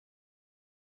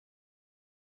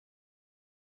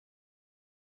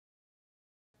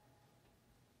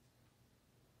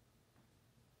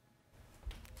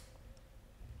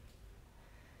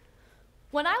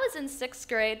When I was in 6th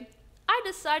grade, I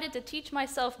decided to teach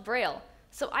myself Braille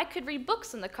so I could read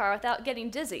books in the car without getting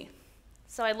dizzy.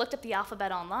 So I looked up the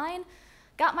alphabet online,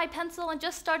 got my pencil, and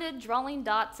just started drawing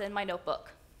dots in my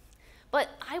notebook. But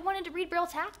I wanted to read Braille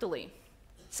tactily.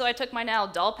 So I took my now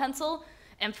dull pencil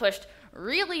and pushed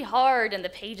really hard in the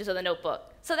pages of the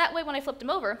notebook, so that way when I flipped them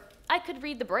over, I could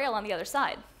read the Braille on the other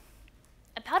side.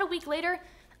 About a week later,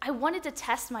 I wanted to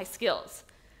test my skills.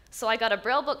 So I got a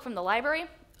Braille book from the library,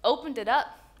 opened it up,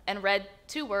 and read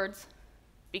 2 words,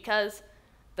 because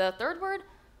the 3rd word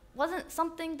wasn't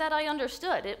something that I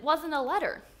understood. It wasn't a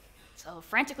letter. So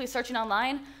frantically searching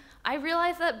online, I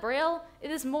realized that Braille,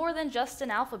 it is more than just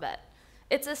an alphabet.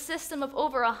 It's a system of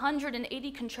over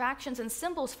 180 contractions and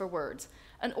symbols for words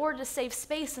in order to save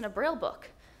space in a Braille book.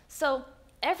 So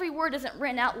every word isn't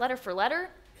written out letter for letter.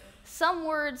 Some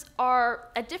words are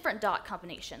a different dot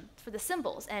combination for the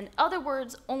symbols, and other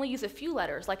words only use a few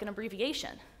letters, like an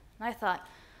abbreviation. And I thought,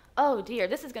 oh dear,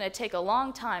 this is going to take a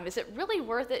long time. Is it really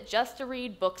worth it just to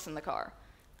read books in the car?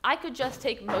 I could just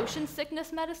take motion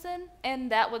sickness medicine, and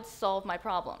that would solve my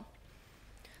problem.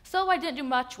 So I didn't do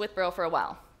much with Braille for a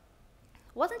while.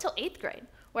 It wasn't until 8th grade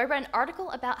where I read an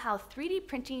article about how 3D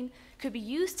printing could be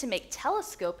used to make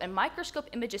telescope and microscope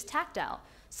images tactile,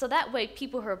 so that way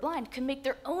people who are blind could make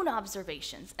their own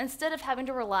observations instead of having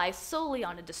to rely solely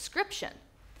on a description.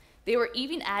 They were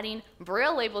even adding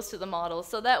Braille labels to the models,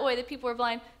 so that way the people who are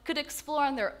blind could explore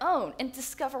on their own and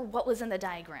discover what was in the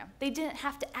diagram. They didn't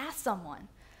have to ask someone.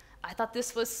 I thought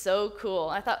this was so cool.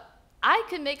 I thought I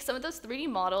could make some of those 3D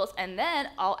models, and then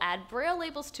I'll add Braille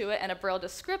labels to it and a Braille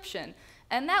description.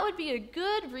 And that would be a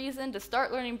good reason to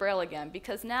start learning Braille again,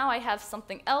 because now I have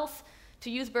something else to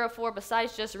use Braille for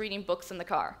besides just reading books in the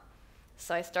car.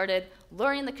 So I started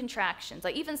learning the contractions.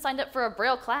 I even signed up for a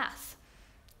Braille class.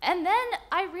 And then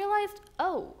I realized,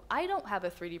 oh, I don't have a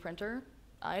 3D printer.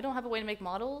 I don't have a way to make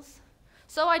models.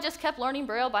 So I just kept learning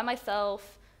Braille by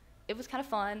myself. It was kind of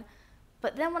fun.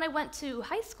 But then when I went to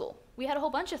high school, we had a whole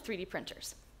bunch of 3D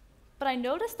printers. But I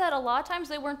noticed that a lot of times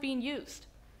they weren't being used.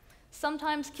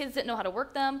 Sometimes kids didn't know how to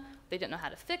work them, they didn't know how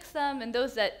to fix them, and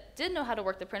those that did know how to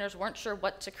work the printers weren't sure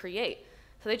what to create.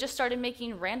 So they just started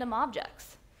making random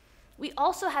objects. We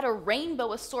also had a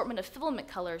rainbow assortment of filament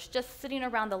colors just sitting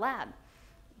around the lab,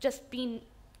 just being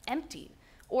empty.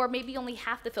 Or maybe only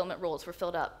half the filament rolls were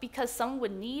filled up because someone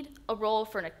would need a roll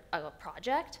for a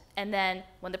project, and then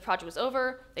when the project was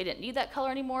over, they didn't need that color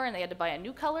anymore and they had to buy a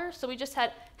new color, so we just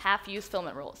had half-used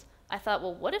filament rolls. I thought,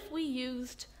 well, what if we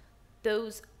used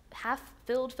those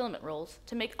half-filled filament rolls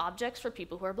to make objects for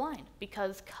people who are blind?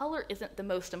 Because color isn't the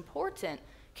most important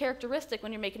characteristic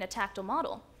when you're making a tactile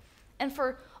model. And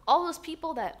for all those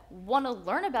people that want to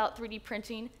learn about 3D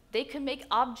printing, they can make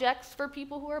objects for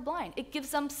people who are blind. It gives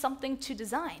them something to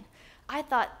design. I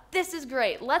thought, this is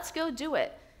great, let's go do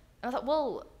it. And I thought,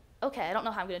 well, okay, I don't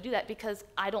know how I'm going to do that because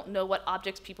I don't know what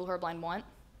objects people who are blind want,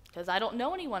 because I don't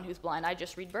know anyone who's blind, I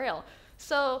just read Braille.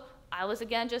 So I was,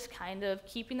 again, just kind of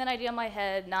keeping that idea in my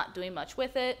head, not doing much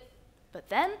with it. But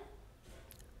then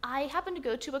I happened to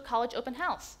go to a college open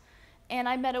house, and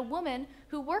I met a woman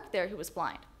who worked there who was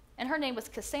blind, and her name was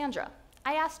Cassandra.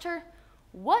 I asked her,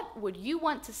 what would you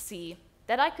want to see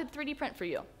that I could 3D print for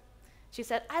you? She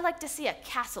said, I'd like to see a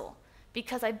castle,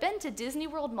 because I've been to Disney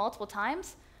World multiple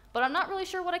times, but I'm not really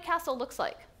sure what a castle looks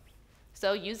like.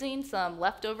 So using some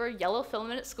leftover yellow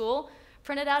filament at school,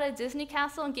 printed out a Disney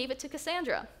castle and gave it to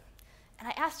Cassandra. And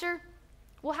I asked her,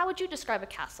 well, how would you describe a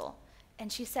castle?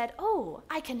 And she said, oh,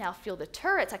 I can now feel the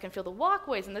turrets, I can feel the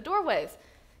walkways and the doorways.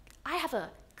 I have a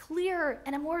clearer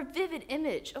and a more vivid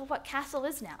image of what castle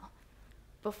is now.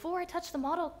 Before I touched the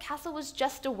model, castle was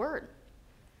just a word.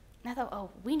 And I thought, oh,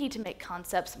 we need to make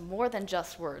concepts more than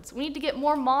just words. We need to get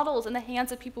more models in the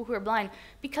hands of people who are blind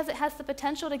because it has the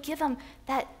potential to give them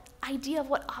that idea of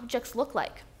what objects look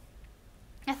like.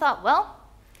 I thought, well,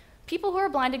 people who are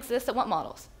blind exist that want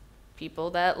models.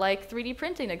 People that like 3D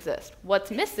printing exist.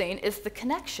 What's missing is the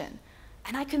connection.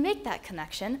 And I can make that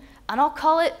connection, and I'll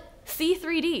call it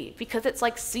See3D because it's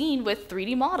like seeing with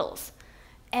 3D models.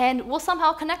 And we'll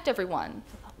somehow connect everyone.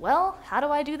 Well, how do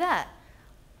I do that?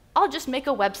 I'll just make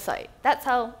a website. That's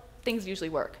how things usually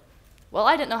work. Well,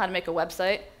 I didn't know how to make a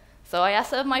website, so I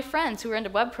asked some of my friends who were into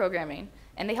web programming,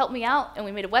 and they helped me out, and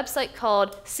we made a website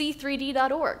called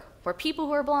See3D.org, where people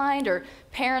who are blind or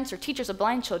parents or teachers of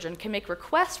blind children can make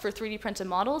requests for 3D printed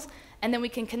models, and then we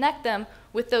can connect them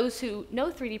with those who know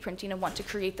 3D printing and want to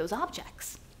create those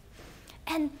objects.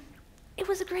 And it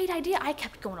was a great idea. I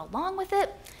kept going along with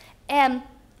it, and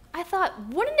I thought,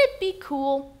 wouldn't it be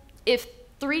cool if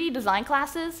 3D design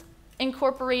classes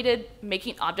incorporated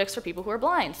making objects for people who are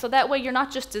blind. So that way you're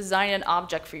not just designing an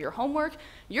object for your homework,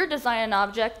 you're designing an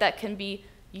object that can be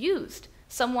used.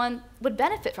 Someone would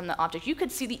benefit from the object. You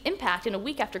could see the impact in a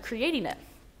week after creating it.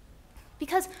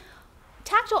 Because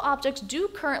tactile objects do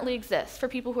currently exist for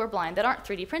people who are blind that aren't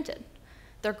 3D printed.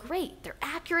 They're great, they're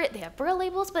accurate, they have braille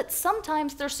labels, but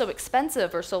sometimes they're so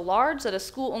expensive or so large that a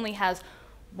school only has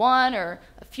one or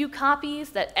a few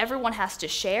copies that everyone has to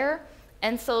share,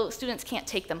 and so students can't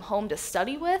take them home to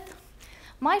study with.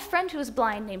 My friend who is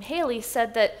blind named Haley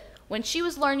said that when she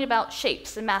was learning about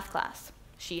shapes in math class,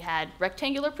 she had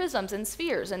rectangular prisms and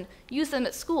spheres and used them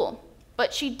at school,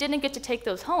 but she didn't get to take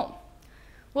those home.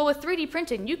 Well, with 3D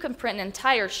printing, you can print an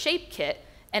entire shape kit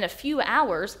in a few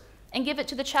hours and give it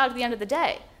to the child at the end of the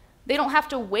day. They don't have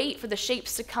to wait for the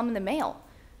shapes to come in the mail.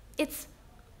 It's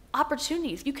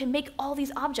opportunities. You can make all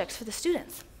these objects for the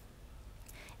students.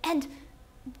 And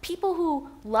people who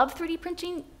love 3D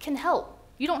printing can help.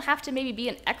 You don't have to maybe be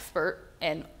an expert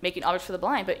in making objects for the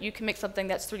blind, but you can make something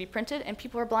that's 3D printed and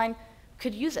people who are blind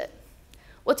could use it.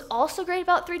 What's also great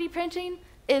about 3D printing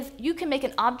is you can make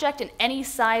an object in any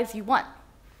size you want.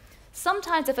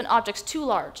 Sometimes if an object's too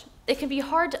large, it can be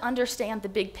hard to understand the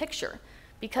big picture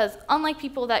because unlike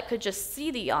people that could just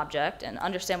see the object and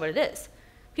understand what it is,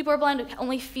 people who are blind can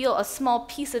only feel a small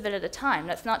piece of it at a time.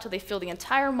 That's not until they feel the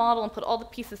entire model and put all the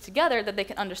pieces together that they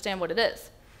can understand what it is.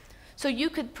 So you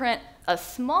could print a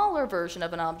smaller version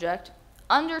of an object,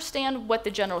 understand what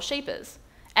the general shape is,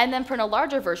 and then print a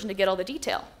larger version to get all the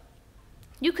detail.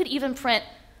 You could even print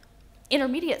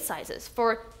intermediate sizes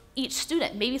for each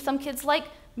student. Maybe some kids like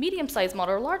medium-sized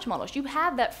model or large models. You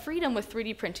have that freedom with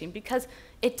 3D printing because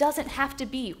it doesn't have to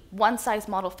be one size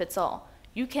model fits all.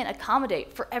 You can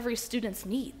accommodate for every student's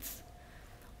needs.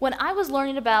 When I was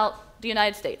learning about the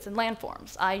United States and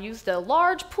landforms, I used a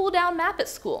large pull-down map at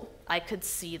school. I could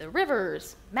see the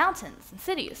rivers, mountains, and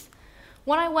cities.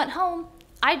 When I went home,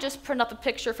 I just printed up a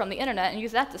picture from the internet and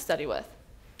used that to study with.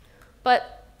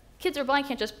 But kids who are blind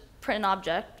can't just print an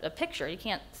object, a picture. You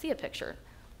can't see a picture.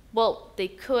 Well, they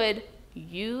could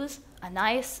use a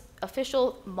nice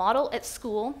official model at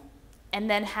school and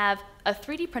then have a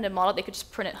 3D printed model they could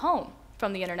just print at home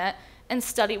from the internet and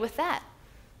study with that.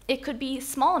 It could be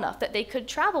small enough that they could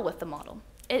travel with the model.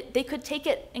 They could take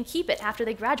it and keep it after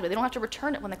they graduate. They don't have to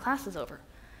return it when the class is over.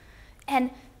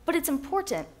 But it's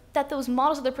important that those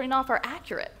models that they're printing off are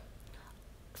accurate.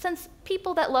 Since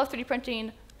people that love 3D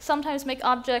printing sometimes make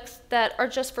objects that are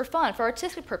just for fun, for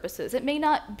artistic purposes, it may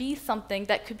not be something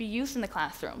that could be used in the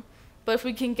classroom. But if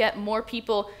we can get more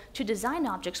people to design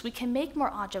objects, we can make more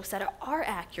objects that are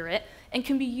accurate and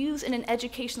can be used in an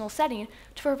educational setting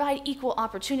to provide equal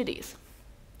opportunities.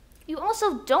 You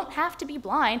also don't have to be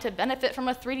blind to benefit from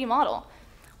a 3D model.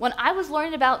 When I was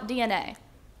learning about DNA,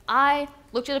 I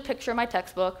looked at a picture in my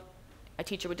textbook. My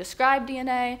teacher would describe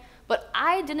DNA, but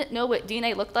I didn't know what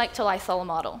DNA looked like till I saw a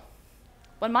model.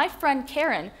 When my friend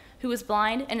Karen, who is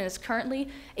blind and is currently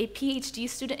a PhD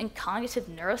student in cognitive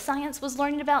neuroscience, was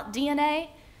learning about DNA,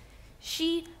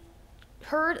 she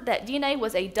heard that DNA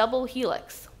was a double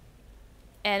helix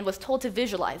and was told to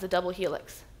visualize a double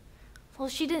helix. Well,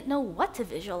 she didn't know what to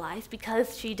visualize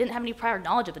because she didn't have any prior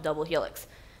knowledge of a double helix.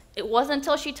 It wasn't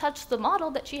until she touched the model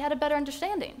that she had a better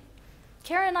understanding.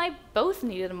 Karen and I both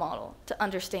needed a model to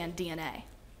understand DNA.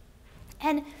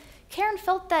 And Karen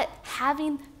felt that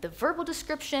having the verbal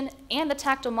description and the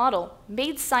tactile model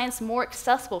made science more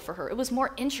accessible for her. It was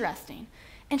more interesting.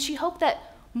 And she hoped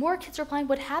that more kids who are blind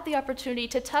would have the opportunity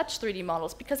to touch 3D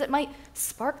models because it might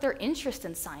spark their interest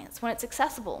in science when it's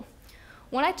accessible.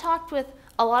 When I talked with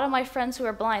a lot of my friends who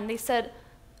are blind, they said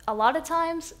a lot of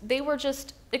times they were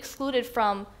just excluded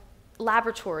from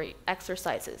laboratory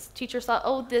exercises. Teachers thought,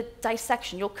 oh, the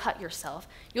dissection, you'll cut yourself.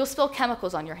 You'll spill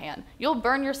chemicals on your hand. You'll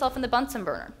burn yourself in the Bunsen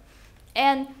burner.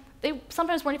 And they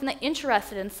sometimes weren't even that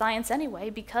interested in science anyway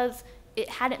because it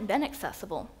hadn't been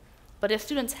accessible. But if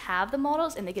students have the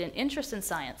models and they get an interest in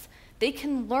science, they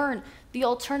can learn the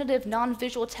alternative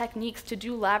non-visual techniques to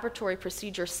do laboratory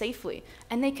procedures safely,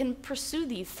 and they can pursue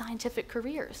these scientific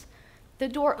careers. The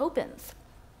door opens.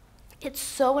 It's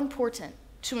so important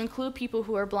to include people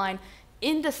who are blind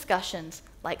in discussions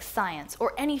like science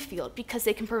or any field because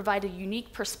they can provide a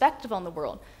unique perspective on the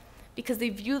world, because they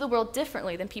view the world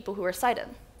differently than people who are sighted.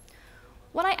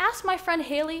 When I asked my friend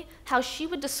Haley how she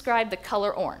would describe the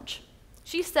color orange,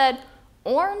 she said,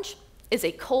 orange is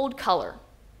a cold color.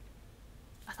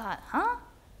 I thought, huh?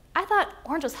 I thought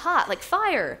orange was hot, like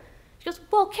fire. She goes,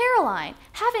 well, Caroline,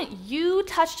 haven't you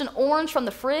touched an orange from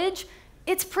the fridge?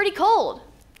 It's pretty cold.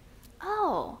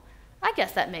 Oh, I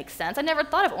guess that makes sense. I never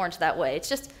thought of orange that way. It's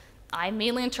just I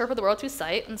mainly interpret the world through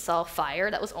sight and saw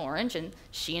fire that was orange, and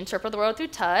she interpreted the world through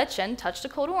touch and touched a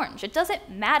cold orange. It doesn't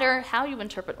matter how you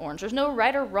interpret orange. There's no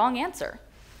right or wrong answer.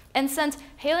 And since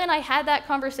Haley and I had that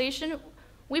conversation,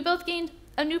 we both gained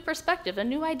a new perspective, a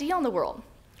new idea on the world.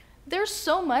 There's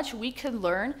so much we could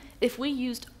learn if we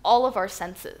used all of our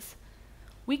senses.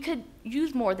 We could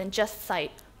use more than just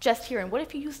sight, just hearing. What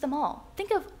if you use them all?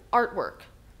 Think of artwork.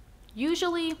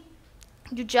 Usually,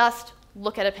 you just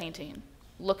look at a painting,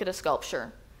 look at a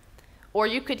sculpture, or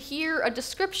you could hear a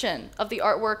description of the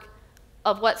artwork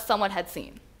of what someone had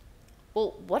seen.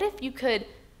 Well, what if you could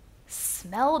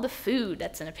smell the food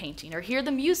that's in a painting, or hear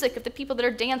the music of the people that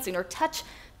are dancing, or touch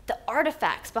the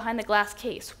artifacts behind the glass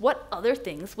case? What other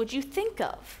things would you think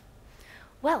of?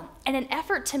 Well, in an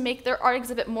effort to make their art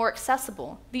exhibit more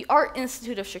accessible, the Art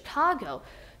Institute of Chicago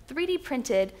 3D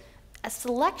printed a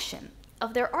selection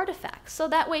of their artifacts, so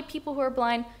that way people who are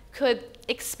blind could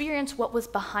experience what was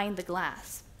behind the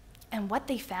glass. And what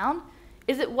they found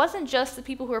is it wasn't just the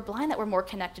people who were blind that were more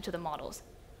connected to the models.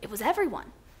 It was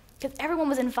everyone, because everyone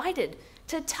was invited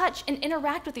to touch and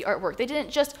interact with the artwork. They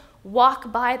didn't just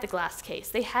walk by the glass case.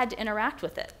 They had to interact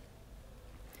with it.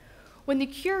 When the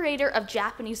curator of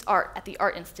Japanese art at the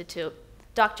Art Institute,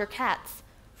 Dr. Katz,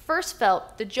 first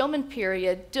felt the Jomon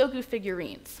period Dogu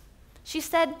figurines, she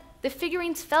said the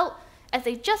figurines felt as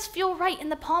they just feel right in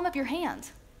the palm of your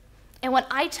hand. And when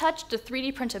I touched the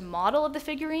 3D printed model of the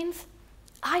figurines,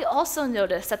 I also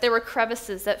noticed that there were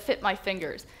crevices that fit my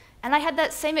fingers. And I had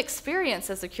that same experience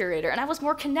as a curator, and I was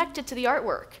more connected to the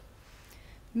artwork.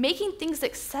 Making things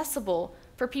accessible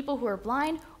for people who are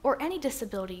blind or any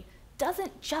disability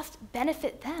doesn't just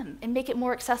benefit them and make it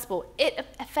more accessible. It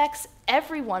affects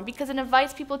everyone because it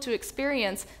invites people to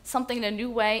experience something in a new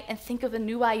way and think of a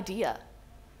new idea.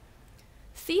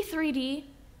 See3D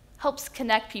helps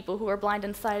connect people who are blind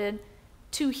and sighted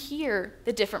to hear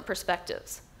the different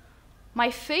perspectives. My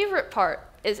favorite part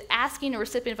is asking a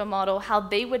recipient of a model how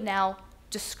they would now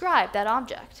describe that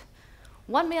object.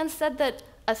 One man said that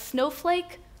a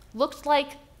snowflake looked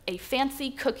like a fancy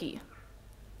cookie.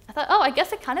 I thought, oh, I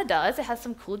guess it kind of does. It has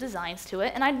some cool designs to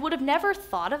it, and I would have never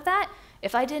thought of that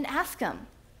if I didn't ask him.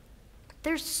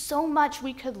 There's so much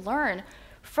we could learn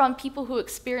from people who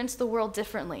experience the world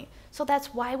differently. So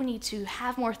that's why we need to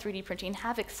have more 3D printing,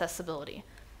 have accessibility.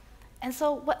 And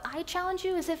so what I challenge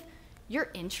you is, if you're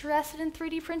interested in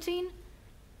 3D printing,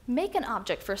 make an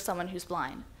object for someone who's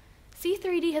blind.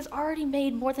 See3D has already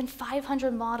made more than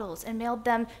 500 models and mailed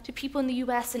them to people in the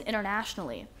US and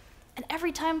internationally. And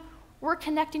every time we're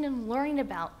connecting and learning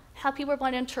about how people are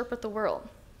blind to interpret the world.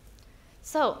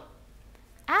 So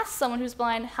ask someone who's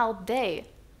blind how they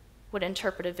would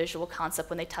interpret a visual concept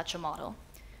when they touch a model,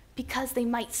 because they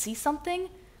might see something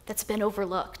that's been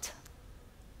overlooked.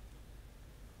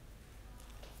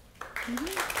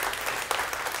 Mm-hmm.